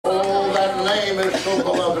is so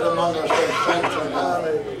beloved among us as saints of God.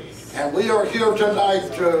 And we are here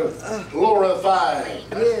tonight to glorify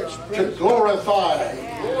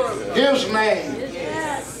His name.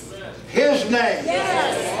 His name.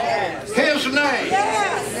 His name.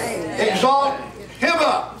 Exalt Him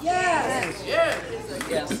up.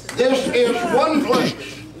 This is one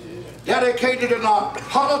place dedicated to not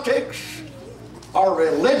politics, our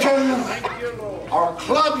religion, our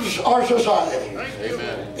clubs, our society.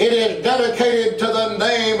 It is dedicated to the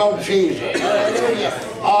name of Jesus.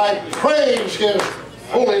 I praise His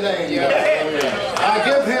holy name. I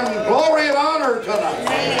give Him glory and honor tonight.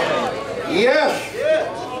 Yes.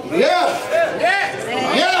 Yes.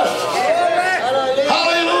 Yes.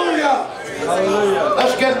 Hallelujah.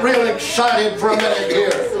 Let's get real excited for a minute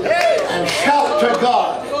here and shout to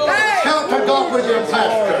God. Shout to God with your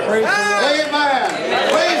pastor. Amen.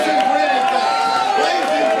 Praise Him for anything. Praise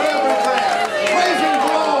Him for everything. Praise Him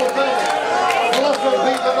for all things. Blessed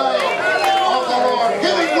be the name of the Lord.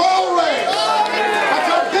 Give Him glory. I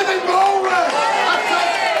said, give Him glory. I said,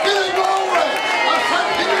 give Him glory. I said,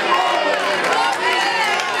 give Him glory.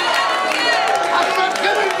 I said, give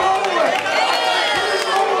Him glory. I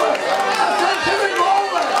said, give Him glory.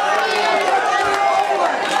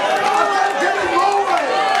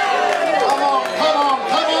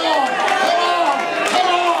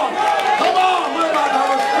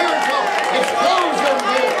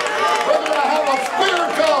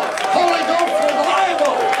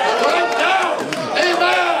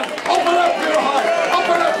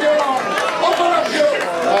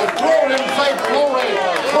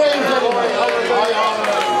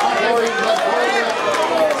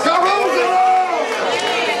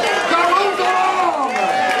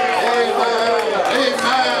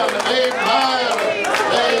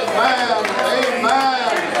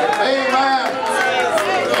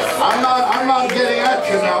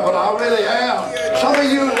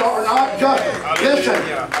 Listen,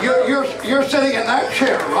 you're sitting in that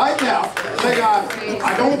chair right now saying,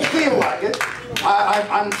 I don't feel like it.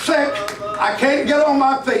 I'm sick. I can't get on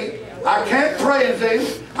my feet. I can't praise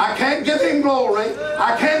Him. I can't give Him glory.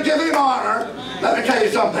 I can't give Him honor. Let me tell you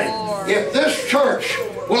something. If this church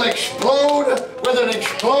will explode with an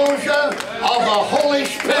explosion of the Holy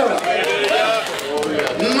Spirit,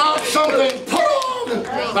 not something put on,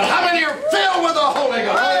 but how many are filled with the Holy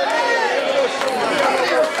Ghost? How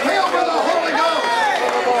many are filled with the Holy Ghost?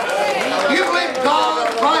 You believe God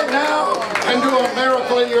right now can do a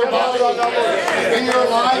miracle in your body, in your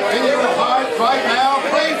life, in your heart right now?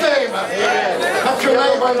 Praise Him. Touch your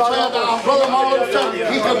neighbor and say, now, Brother Marlow said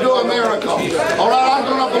He could do a miracle. All right, I'm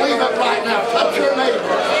going to believe it right now. Touch your neighbor.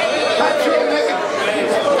 Touch your neighbor.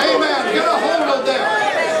 Amen. Get a hold of them.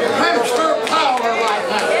 Transfer power right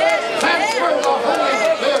now. Transfer the Holy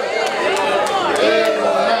Spirit. Amen.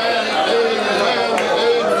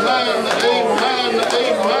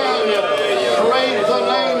 Praise the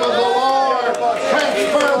name of the Lord.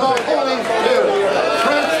 Transfer the Holy Spirit.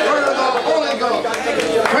 Transfer the Holy Ghost.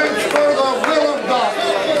 Transfer the will of God.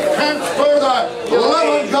 Transfer the love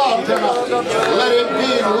of God tonight. Let it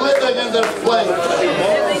be living in this place.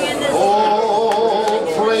 Oh,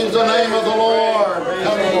 praise the name of the Lord.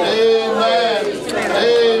 Amen.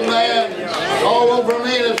 Amen. All over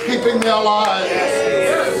me is keeping me alive.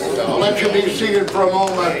 I'll let you be seated for a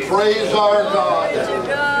moment. Praise our God.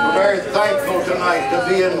 We're very thankful tonight to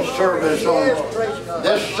be in service on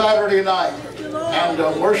this Saturday night and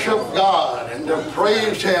to worship God and to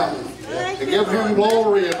praise Him, to give Him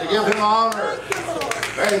glory and to give Him honor.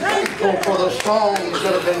 Very thankful for the songs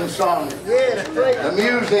that have been sung, the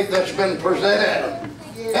music that's been presented.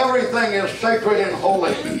 Everything is sacred and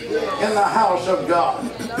holy in the house of God.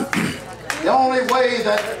 The only way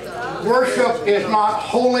that worship is not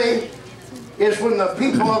holy is when the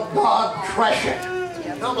people of God trash it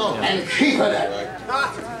and cheapen it.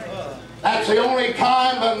 That's the only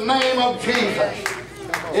time the name of Jesus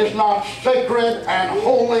is not sacred and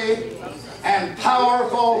holy and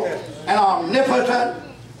powerful and omnipotent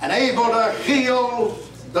and able to heal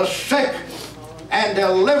the sick and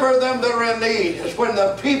deliver them that are in need. It's when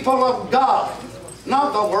the people of God,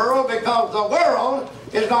 not the world, because the world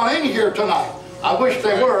is not in here tonight. I wish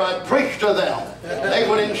they were. I'd preach to them. They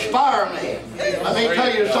would inspire me. Let me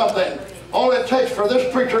tell you something. All it takes for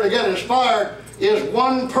this preacher to get inspired is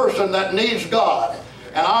one person that needs God.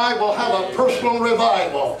 And I will have a personal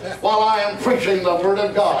revival while I am preaching the Word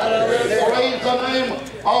of God. Praise the name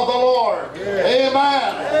of the Lord.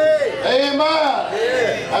 Amen. Amen.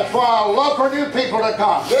 That's why I love for new people to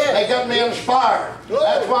come. They get me inspired.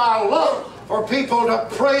 That's why I love for people to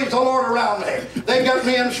praise the Lord around me. They get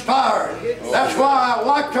me inspired. That's why I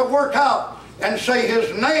like to work out and say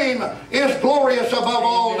His name is glorious above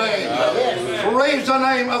all names. Praise the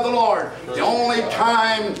name of the Lord. The only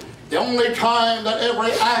time that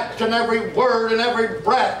every act and every word and every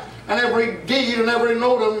breath and every deed and every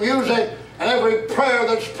note of music and every prayer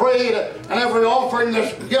that's prayed and every offering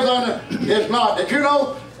that's given is not. Did you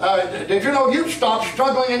know you'd stop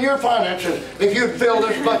struggling in your finances if you'd fill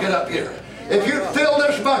this bucket up here? If you'd fill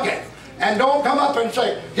this bucket and don't come up and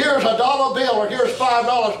say, here's a dollar bill or here's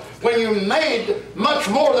 $5 when you made much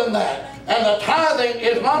more than that. And the tithing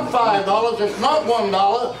is not $5, it's not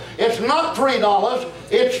 $1, it's not $3,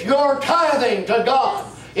 it's your tithing to God.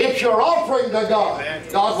 It's your offering to God.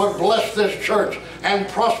 God would bless this church and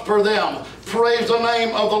prosper them. Praise the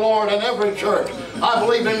name of the Lord in every church. I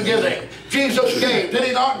believe in giving. Jesus gave. Did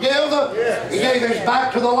He not give? He gave His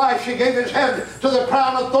back to the lash. He gave His head to the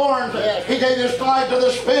crown of thorns. He gave His side to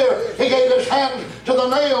the spear. He gave His hands to the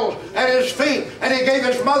nails and His feet. And He gave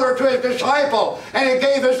His mother to His disciple. And He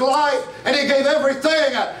gave His life. And He gave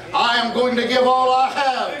everything. I am going to give all I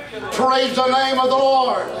have. Praise the name of the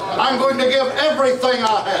Lord. I'm going to give everything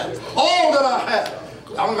I have. All that I have.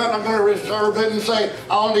 I'm going to reserve it and say,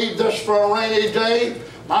 I'll need this for a rainy day.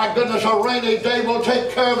 My goodness, a rainy day will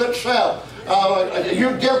take care of itself.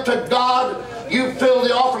 You give to God, you fill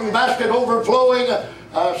the offering basket overflowing.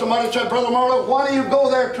 Somebody said, Brother Marlow, why do you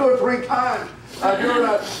go there 2 or 3 times during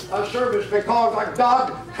a service? Because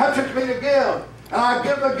God touches me to give. And I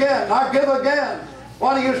give again, and I give again.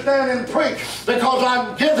 Why do you stand and preach? Because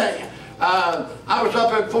I'm giving. I was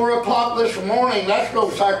up at 4 o'clock this morning. That's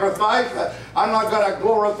no sacrifice. I'm not going to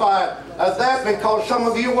glorify that because some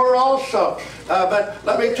of you were also. But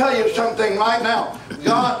let me tell you something right now.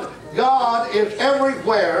 God is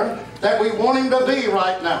everywhere that we want Him to be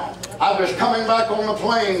right now. I was coming back on the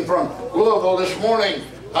plane from Louisville this morning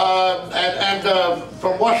and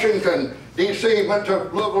from Washington, D.C. Went to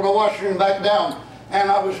Louisville to Washington, back down.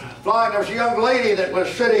 And I was flying. There was a young lady that was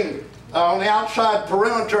sitting on the outside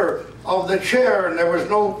perimeter of the chair, and there was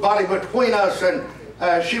nobody between us, and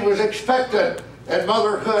she was expectant at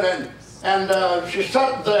motherhood, and she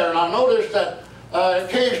sat there, and I noticed that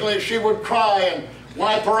occasionally she would cry and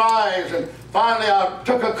wipe her eyes, and finally I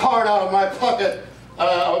took a card out of my pocket,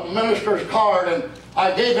 a minister's card, and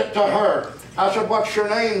I gave it to her. I said, what's your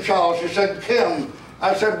name, child? She said, Kim.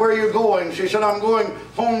 I said, where are you going? She said, I'm going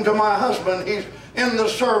home to my husband. He's in the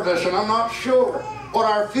service, and I'm not sure what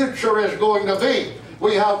our future is going to be.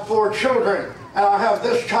 We have 4 children, and I have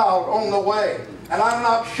this child on the way. And I'm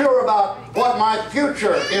not sure about what my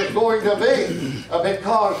future is going to be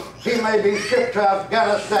because he may be shipped to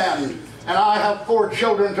Afghanistan, and I have 4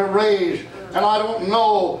 children to raise, and I don't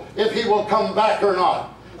know if he will come back or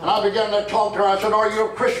not. And I began to talk to her. I said, are you a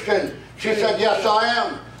Christian? She said, yes, I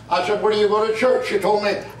am. I said, where do you go to church? She told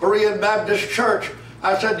me, Berean Baptist Church.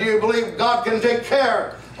 I said, do you believe God can take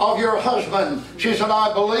care of your husband? She said,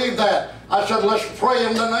 I believe that. I said, let's pray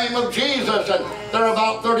in the name of Jesus. And they're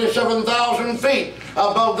about 37,000 feet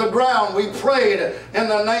above the ground. We prayed in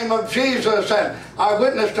the name of Jesus, and I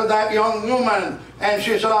witnessed to that young woman, and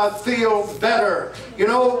she said, I feel better. You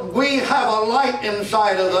know, we have a light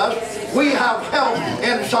inside of us. We have help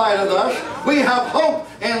inside of us. We have hope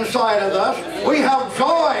inside of us. We have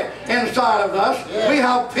joy inside of us. We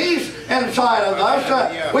have peace inside of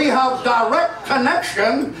us. We have direct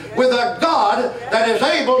connection with a God that is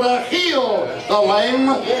able to heal the lame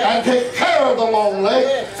and take care of the lonely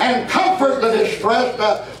and comfort the distressed.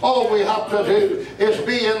 All we have to do is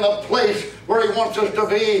be in the place where He wants us to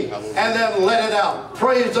be, and then let it out.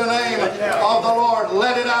 Praise the name of the Lord.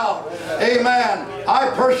 Let it out. Amen.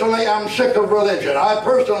 I personally am sick of religion. I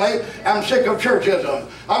personally am sick of churchism.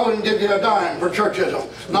 I wouldn't give you a dime for churchism.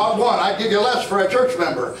 Not one. I'd give you less for a church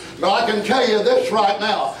member. But I can tell you this right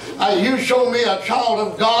now. You show me a child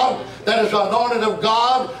of God that is anointed of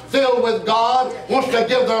God, filled with God, wants to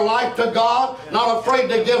give their life to God, not afraid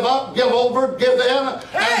to give up, give over, give in,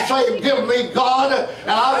 and say, give me God, and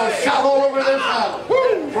I will shout all over this house.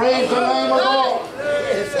 Praise the name of the Lord.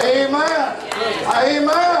 Amen.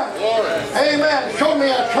 Amen. Amen. Show me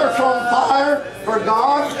a church on fire for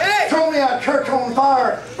God. Show me a church on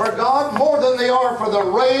fire for God more than they are for the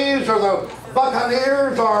Rays or the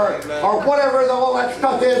Buccaneers or whatever all that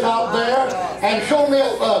stuff is out there, and show me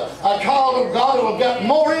a child of God who will get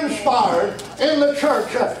more inspired in the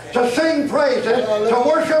church to sing praises, to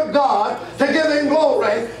worship God, to give Him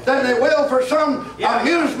glory than they will for some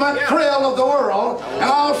amusement thrill of the world. And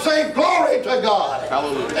I'll say glory to God.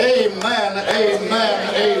 Hallelujah. Amen,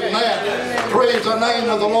 amen, amen. Praise the name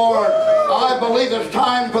of the Lord. I believe it's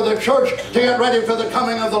time for the church to get ready for the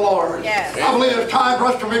coming of the Lord. Yes. I believe it's time for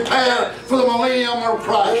us to prepare for the millennium of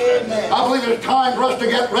Christ. Amen. I believe it's time for us to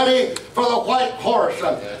get ready for the white horse.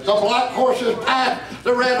 The black horse is past,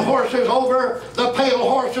 the red horse is over, the pale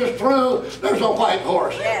horse is through, there's a white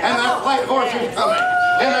horse. Yes. And that white horse is coming.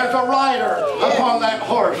 And there's a rider upon that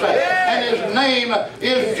horse. And his name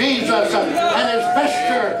is Jesus. And his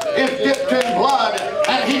vesture is dipped in blood.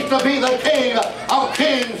 And he's to be the King of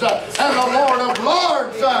kings and the Lord of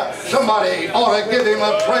lords. Somebody ought to give him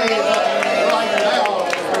a praise right now.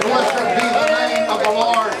 Blessed be the name of the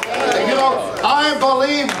Lord. You know, I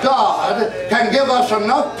believe God can give us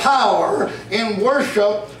enough power in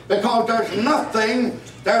worship, because there's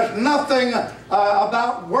nothing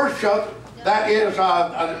about worship that is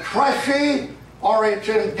trashy, or it's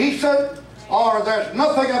indecent, or there's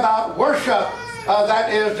nothing about worship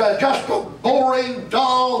that is just a boring,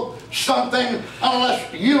 dull something,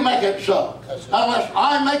 unless you make it so. Unless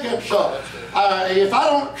I make it so. If I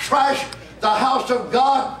don't trash the house of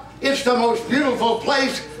God, it's the most beautiful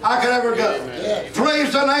place I could ever go. Yes.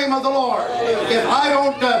 Praise the name of the Lord. If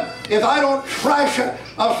I don't trash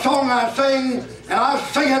a song I sing, and I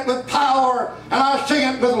sing it with power, and I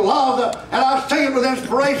sing it with love, and I sing it with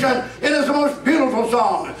inspiration, it is the most beautiful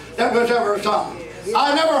song that was ever sung.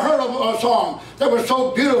 I never heard of a song that was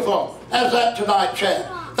so beautiful as that tonight, Chad.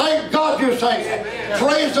 Thank God you sang it.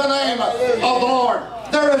 Praise the name of the Lord.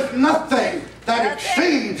 There is nothing that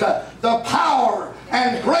exceeds the power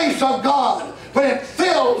and grace of God when it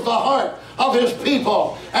fills the heart of his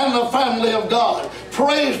people and the family of God.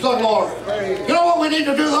 Praise the Lord. You know what we need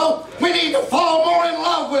to do, though? We need to fall more in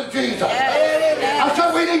love with Jesus. I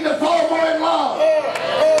said we need to fall more in love.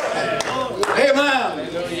 Amen.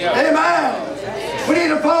 Amen. We need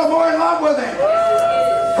to fall more in love with him.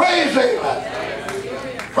 Praise him.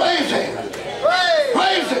 Praise him.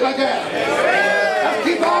 Praise him again. Let's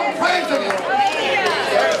keep on praising him.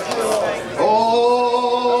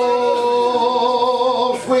 Oh,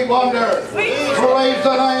 sweet wonder. Praise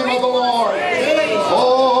the name of the Lord.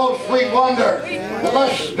 Oh, sweet wonder.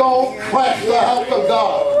 Let's don't trash the house of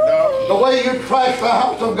God. The way you trash the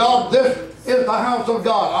house of God, this is the house of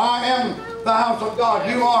God. I am the house of God.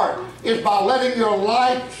 You are. Is by letting your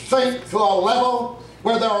life sink to a level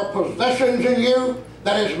where there are possessions in you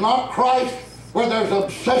that is not Christ, where there's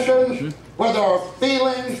obsessions, where there are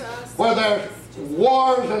feelings, where there's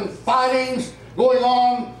wars and fightings going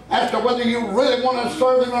on as to whether you really want to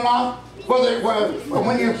serve him or not,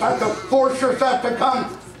 when you have to force yourself to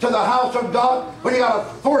come to the house of God, when you got to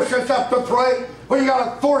force yourself to pray, when you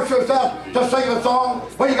got to force yourself to sing a song,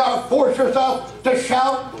 when you got to force yourself to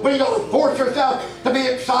shout, when you got to force yourself to be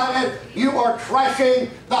excited, you are trashing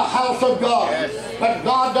the house of God. Yes. But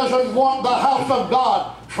God doesn't want the house of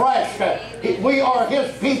God trashed. We are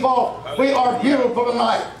his people. We are beautiful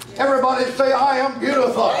tonight. Everybody say, I am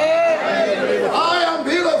beautiful. I am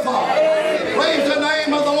beautiful. Praise the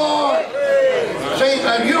name of the Lord. See,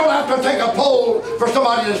 and you don't have to take a poll for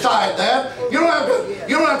somebody to decide that. You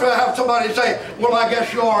don't have to have somebody say, well, I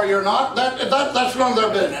guess you are or you're not. That's none of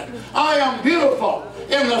their business. I am beautiful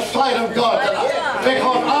in the sight of God tonight,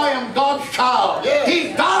 because I am God's child.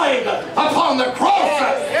 He died upon the cross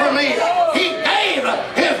for me. He gave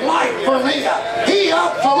his life for me. He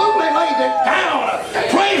absolutely laid it down.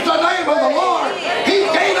 Praise the name of the Lord. He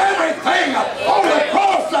gave everything on the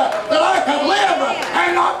cross that I could live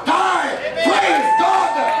and not die. Praise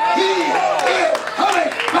God. He is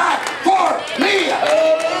coming back for me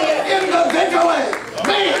individually.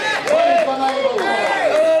 Me. Praise the name of the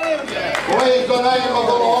Lord. Praise the name of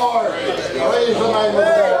the Lord. Praise the name of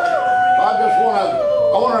the Lord.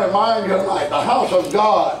 I want to remind you tonight, the house of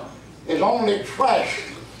God is only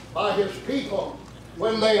trashed by his people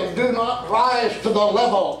when they do not rise to the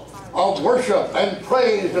level of worship and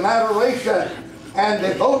praise and adoration and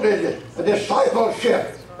devoted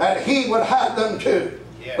discipleship that he would have them to.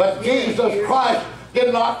 But Jesus Christ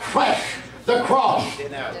did not trash the cross.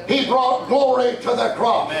 He brought glory to the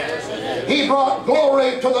cross. He brought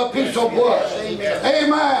glory to the piece of wood.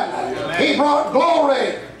 Amen. He brought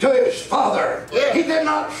glory to his Father. He did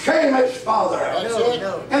not shame his Father.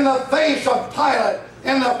 In the face of Pilate,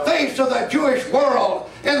 in the face of the Jewish world,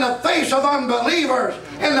 in the face of unbelievers,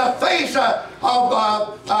 in the face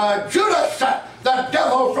of Judas, the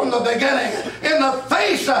devil from the beginning, in the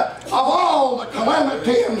face of all the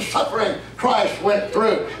calamity and suffering Christ went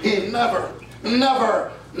through. He never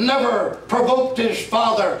provoked his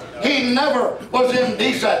Father. He never was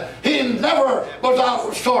indecent. He never was out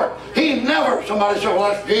of sort. He never, somebody said,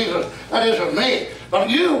 well, that's Jesus. That isn't me. But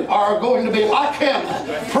you are going to be like him.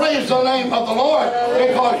 Praise the name of the Lord,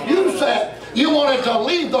 because you said You wanted to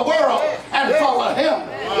leave the world and follow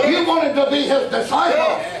him. You wanted to be his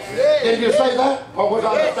disciple. Did you say that? Or was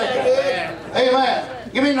I mistaken? Amen.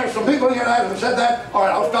 You mean there's some people here that haven't said that? All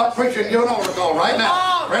right, I'll stop preaching you an altar call right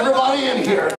now. For everybody in here.